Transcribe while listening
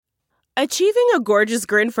Achieving a gorgeous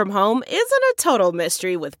grin from home isn't a total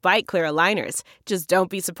mystery with Bite Clear aligners. Just don't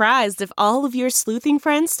be surprised if all of your sleuthing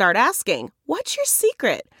friends start asking, "What's your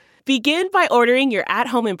secret?" Begin by ordering your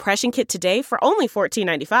at-home impression kit today for only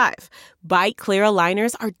 $14.95. Bite Clear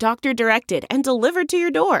aligners are doctor-directed and delivered to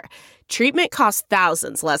your door. Treatment costs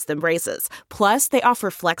thousands less than braces. Plus, they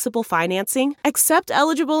offer flexible financing, accept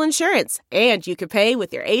eligible insurance, and you can pay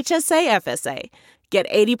with your HSA FSA. Get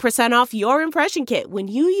 80% off your impression kit when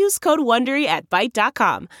you use code WONDERY at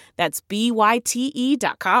Byte.com. That's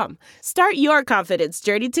BYTE.com. Start your confidence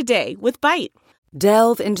journey today with Byte.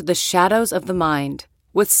 Delve into the shadows of the mind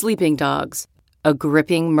with Sleeping Dogs, a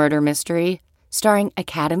gripping murder mystery starring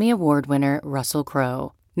Academy Award winner Russell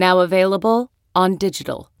Crowe. Now available on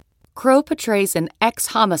digital. Crowe portrays an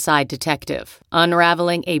ex-homicide detective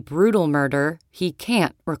unraveling a brutal murder he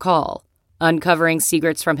can't recall. Uncovering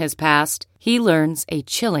secrets from his past, he learns a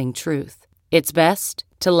chilling truth. It's best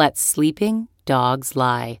to let sleeping dogs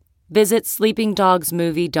lie. Visit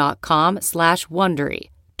sleepingdogsmovie.com/Wondery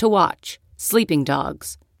to watch Sleeping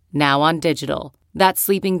Dogs, now on digital. That's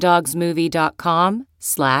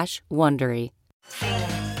sleepingdogsmovie.com/Wondery.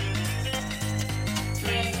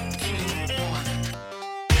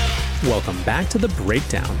 Welcome back to The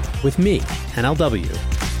Breakdown with me, NLW.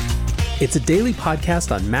 It's a daily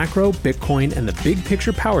podcast on macro, Bitcoin, and the big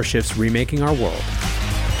picture power shifts remaking our world.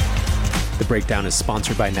 The Breakdown is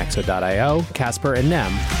sponsored by Nexo.io, Casper, and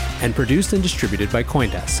Nem, and produced and distributed by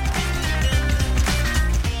CoinDesk.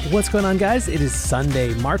 What's going on, guys? It is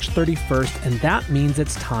Sunday, March 31st, and that means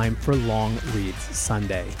it's time for Long Reads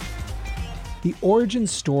Sunday. The origin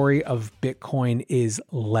story of Bitcoin is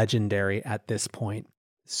legendary at this point.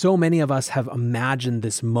 So many of us have imagined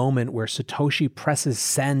this moment where Satoshi presses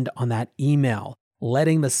send on that email,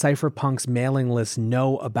 letting the cypherpunks mailing list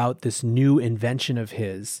know about this new invention of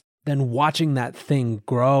his, then watching that thing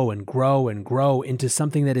grow and grow and grow into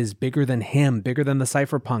something that is bigger than him, bigger than the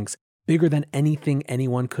cypherpunks, bigger than anything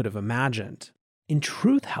anyone could have imagined. In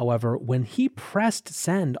truth, however, when he pressed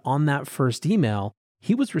send on that first email,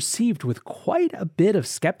 he was received with quite a bit of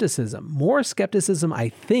skepticism, more skepticism, I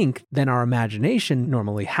think, than our imagination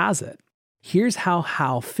normally has it. Here's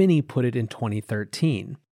how Finney put it in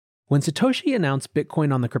 2013. When Satoshi announced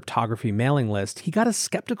Bitcoin on the cryptography mailing list, he got a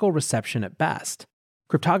skeptical reception at best.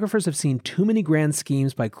 Cryptographers have seen too many grand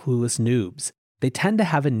schemes by clueless noobs. They tend to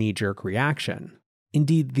have a knee-jerk reaction.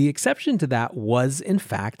 Indeed, the exception to that was, in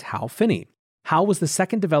fact, Hal Finney. Hal was the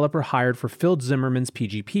second developer hired for Phil Zimmerman's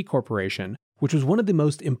PGP Corporation, which was one of the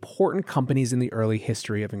most important companies in the early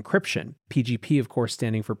history of encryption, PGP of course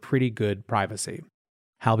standing for Pretty Good Privacy.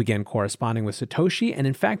 Hal began corresponding with Satoshi and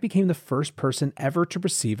in fact became the first person ever to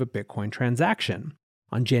receive a Bitcoin transaction.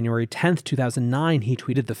 On January 10th, 2009, he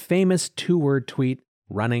tweeted the famous two-word tweet,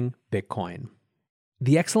 "Running Bitcoin."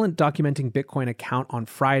 The excellent Documenting Bitcoin account on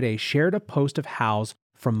Friday shared a post of Hal's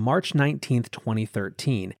from March 19th,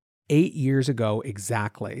 2013, 8 years ago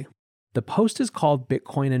exactly. The post is called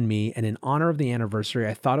Bitcoin and Me, and in honor of the anniversary,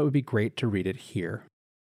 I thought it would be great to read it here.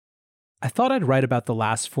 I thought I'd write about the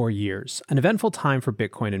last 4 years, an eventful time for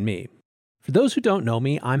Bitcoin and me. For those who don't know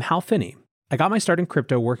me, I'm Hal Finney. I got my start in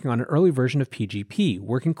crypto working on an early version of PGP,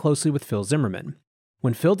 working closely with Phil Zimmerman.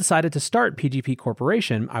 When Phil decided to start PGP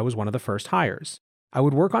Corporation, I was one of the first hires. I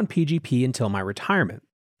would work on PGP until my retirement.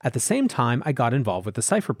 At the same time, I got involved with the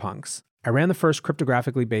cypherpunks. I ran the first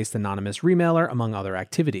cryptographically based anonymous remailer, among other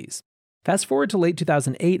activities. Fast forward to late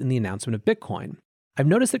 2008 and the announcement of Bitcoin. I've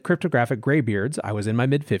noticed that cryptographic graybeards, I was in my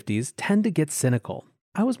mid-50s, tend to get cynical.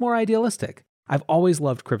 I was more idealistic. I've always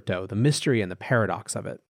loved crypto, the mystery and the paradox of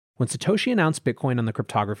it. When Satoshi announced Bitcoin on the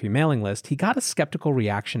cryptography mailing list, he got a skeptical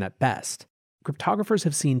reaction at best. Cryptographers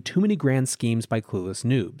have seen too many grand schemes by clueless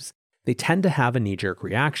noobs. They tend to have a knee-jerk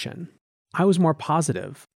reaction. I was more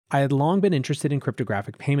positive. I had long been interested in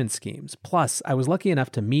cryptographic payment schemes. Plus, I was lucky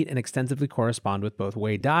enough to meet and extensively correspond with both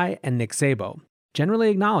Wei Dai and Nick Szabo, generally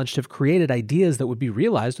acknowledged to have created ideas that would be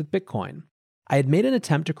realized with Bitcoin. I had made an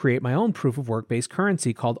attempt to create my own proof-of-work-based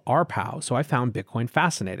currency called RPOW, so I found Bitcoin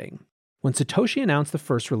fascinating. When Satoshi announced the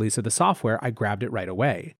first release of the software, I grabbed it right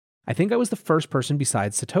away. I think I was the first person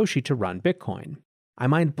besides Satoshi to run Bitcoin. I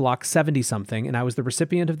mined block 70-something, and I was the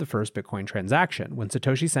recipient of the first Bitcoin transaction when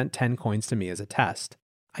Satoshi sent 10 coins to me as a test.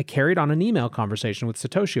 I carried on an email conversation with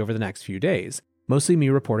Satoshi over the next few days, mostly me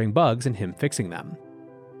reporting bugs and him fixing them.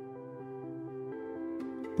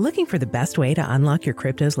 Looking for the best way to unlock your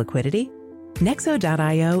crypto's liquidity?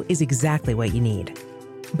 Nexo.io is exactly what you need.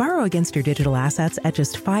 Borrow against your digital assets at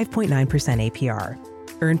just 5.9% APR.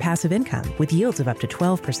 Earn passive income with yields of up to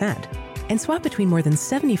 12%. And swap between more than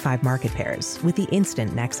 75 market pairs with the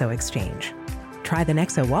instant Nexo exchange. try the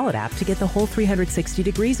Nexo Wallet app to get the whole 360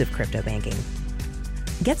 degrees of crypto banking.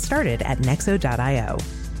 Get started at nexo.io.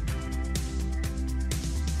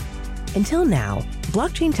 Until now,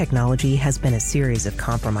 blockchain technology has been a series of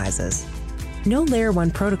compromises. No Layer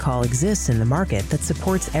 1 protocol exists in the market that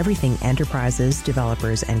supports everything enterprises,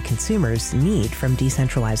 developers, and consumers need from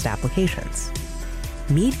decentralized applications.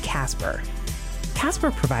 Meet Casper.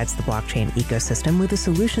 Casper provides the blockchain ecosystem with a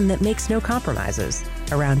solution that makes no compromises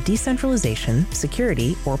around decentralization,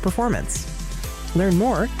 security, or performance. Learn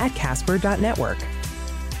more at casper.network.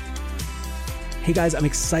 Hey guys, I'm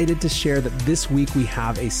excited to share that this week we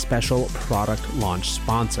have a special product launch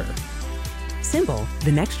sponsor. Symbol,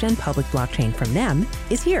 the next-gen public blockchain from NEM,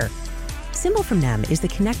 is here. Symbol from NEM is the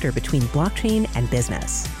connector between blockchain and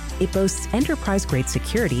business. It boasts enterprise-grade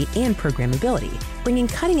security and programmability, bringing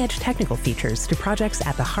cutting-edge technical features to projects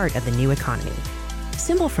at the heart of the new economy.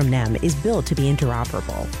 Symbol from NEM is built to be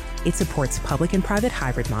interoperable. It supports public and private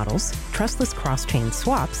hybrid models, trustless cross-chain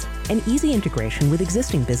swaps, and easy integration with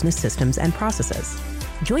existing business systems and processes.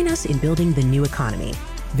 Join us in building the new economy.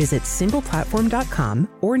 Visit symbolplatform.com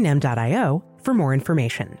or nem.io for more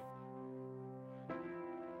information.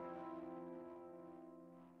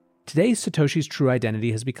 Today, Satoshi's true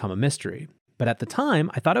identity has become a mystery, but at the time,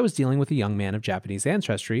 I thought I was dealing with a young man of Japanese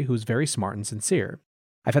ancestry who was very smart and sincere.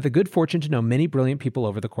 I've had the good fortune to know many brilliant people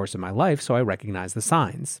over the course of my life, so I recognize the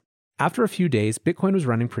signs. After a few days, Bitcoin was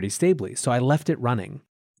running pretty stably, so I left it running.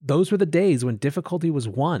 Those were the days when difficulty was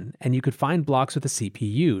 1, and you could find blocks with a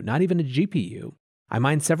CPU, not even a GPU. I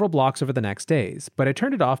mined several blocks over the next days, but I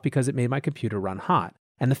turned it off because it made my computer run hot,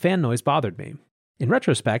 and the fan noise bothered me. In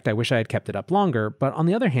retrospect, I wish I had kept it up longer, but on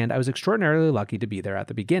the other hand, I was extraordinarily lucky to be there at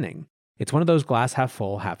the beginning. It's one of those glass half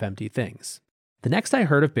full, half empty things. The next I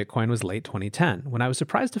heard of Bitcoin was late 2010, when I was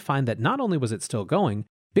surprised to find that not only was it still going,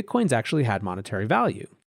 Bitcoins actually had monetary value.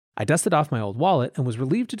 I dusted off my old wallet and was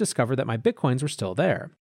relieved to discover that my Bitcoins were still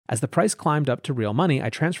there. As the price climbed up to real money,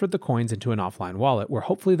 I transferred the coins into an offline wallet where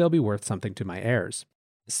hopefully they'll be worth something to my heirs.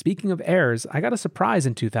 Speaking of heirs, I got a surprise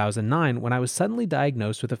in 2009 when I was suddenly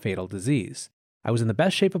diagnosed with a fatal disease. I was in the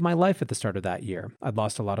best shape of my life at the start of that year. I'd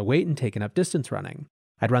lost a lot of weight and taken up distance running.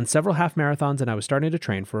 I'd run several half marathons and I was starting to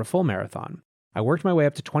train for a full marathon. I worked my way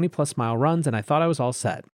up to 20-plus mile runs and I thought I was all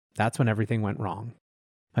set. That's when everything went wrong.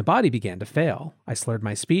 My body began to fail. I slurred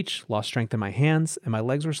my speech, lost strength in my hands, and my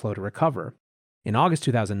legs were slow to recover. In August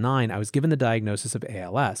 2009, I was given the diagnosis of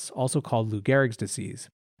ALS, also called Lou Gehrig's disease,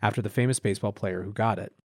 after the famous baseball player who got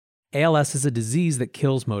it. ALS is a disease that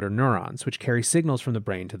kills motor neurons, which carry signals from the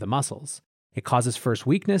brain to the muscles. It causes first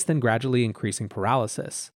weakness, then gradually increasing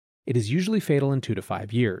paralysis. It is usually fatal in 2 to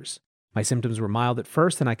 5 years. My symptoms were mild at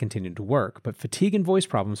first and I continued to work, but fatigue and voice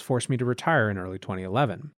problems forced me to retire in early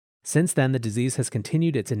 2011. Since then, the disease has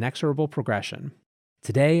continued its inexorable progression.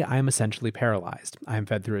 Today, I am essentially paralyzed. I am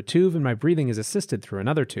fed through a tube and my breathing is assisted through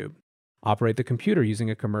another tube. Operate the computer using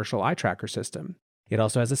a commercial eye tracker system. It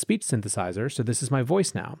also has a speech synthesizer, so this is my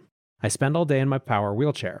voice now. I spend all day in my power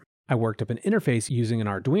wheelchair. I worked up an interface using an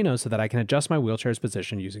Arduino so that I can adjust my wheelchair's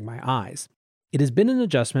position using my eyes. It has been an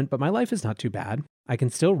adjustment, but my life is not too bad. I can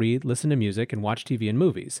still read, listen to music, and watch TV and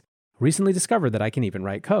movies. Recently discovered that I can even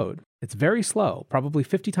write code. It's very slow, probably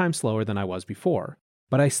 50 times slower than I was before,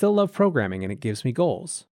 but I still love programming and it gives me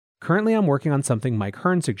goals. Currently, I'm working on something Mike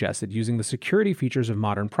Hearn suggested using the security features of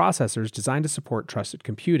modern processors designed to support trusted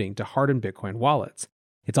computing to harden Bitcoin wallets.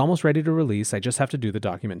 It's almost ready to release, I just have to do the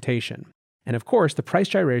documentation. And of course, the price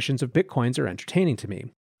gyrations of Bitcoins are entertaining to me.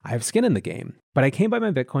 I have skin in the game, but I came by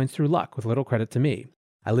my Bitcoins through luck with little credit to me.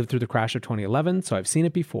 I lived through the crash of 2011, so I've seen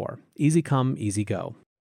it before. Easy come, easy go.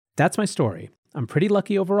 That's my story. I'm pretty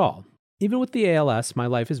lucky overall. Even with the ALS, my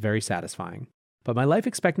life is very satisfying. But my life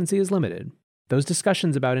expectancy is limited. Those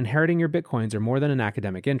discussions about inheriting your Bitcoins are more than an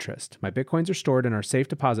academic interest. My Bitcoins are stored in our safe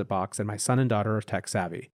deposit box and my son and daughter are tech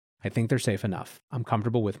savvy. I think they're safe enough. I'm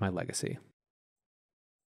comfortable with my legacy.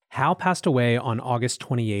 Hal passed away on August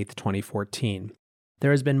 28, 2014.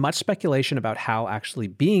 There has been much speculation about Hal actually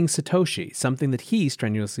being Satoshi, something that he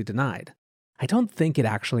strenuously denied. I don't think it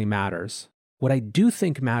actually matters. What I do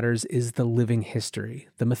think matters is the living history,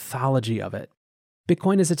 the mythology of it.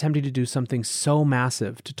 Bitcoin is attempting to do something so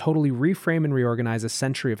massive to totally reframe and reorganize a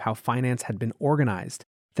century of how finance had been organized,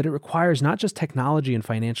 that it requires not just technology and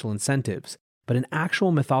financial incentives, but an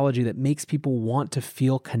actual mythology that makes people want to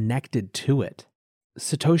feel connected to it.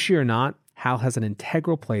 Satoshi or not, Hal has an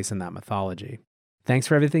integral place in that mythology. Thanks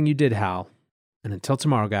for everything you did, Hal. And until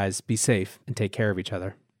tomorrow, guys, be safe and take care of each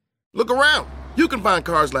other. Look around. You can find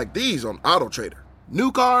cars like these on AutoTrader.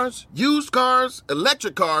 New cars, used cars,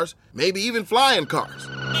 electric cars, maybe even flying cars.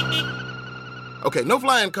 Okay, no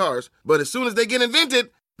flying cars, but as soon as they get invented,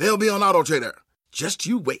 they'll be on AutoTrader. Just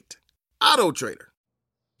you wait. AutoTrader.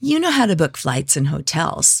 You know how to book flights and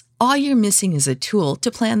hotels. All you're missing is a tool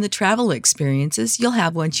to plan the travel experiences you'll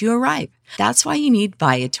have once you arrive. That's why you need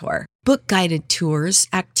Viator. Book guided tours,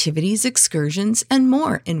 activities, excursions, and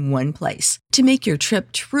more in one place to make your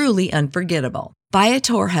trip truly unforgettable.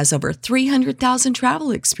 Viator has over 300,000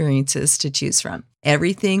 travel experiences to choose from.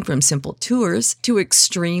 Everything from simple tours to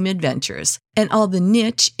extreme adventures and all the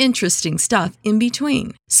niche, interesting stuff in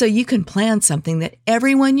between. So you can plan something that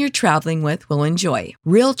everyone you're traveling with will enjoy.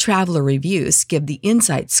 Real traveler reviews give the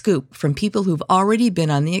inside scoop from people who've already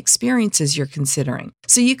been on the experiences you're considering.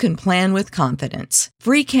 So you can plan with confidence.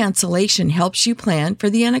 Free cancellation helps you plan for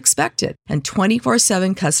the unexpected. And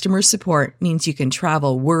 24/7 customer support means you can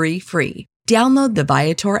travel worry-free. Download the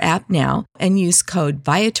Viator app now and use code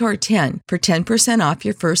Viator10 for 10% off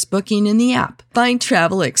your first booking in the app. Find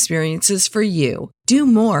travel experiences for you. Do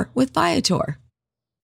more with Viator.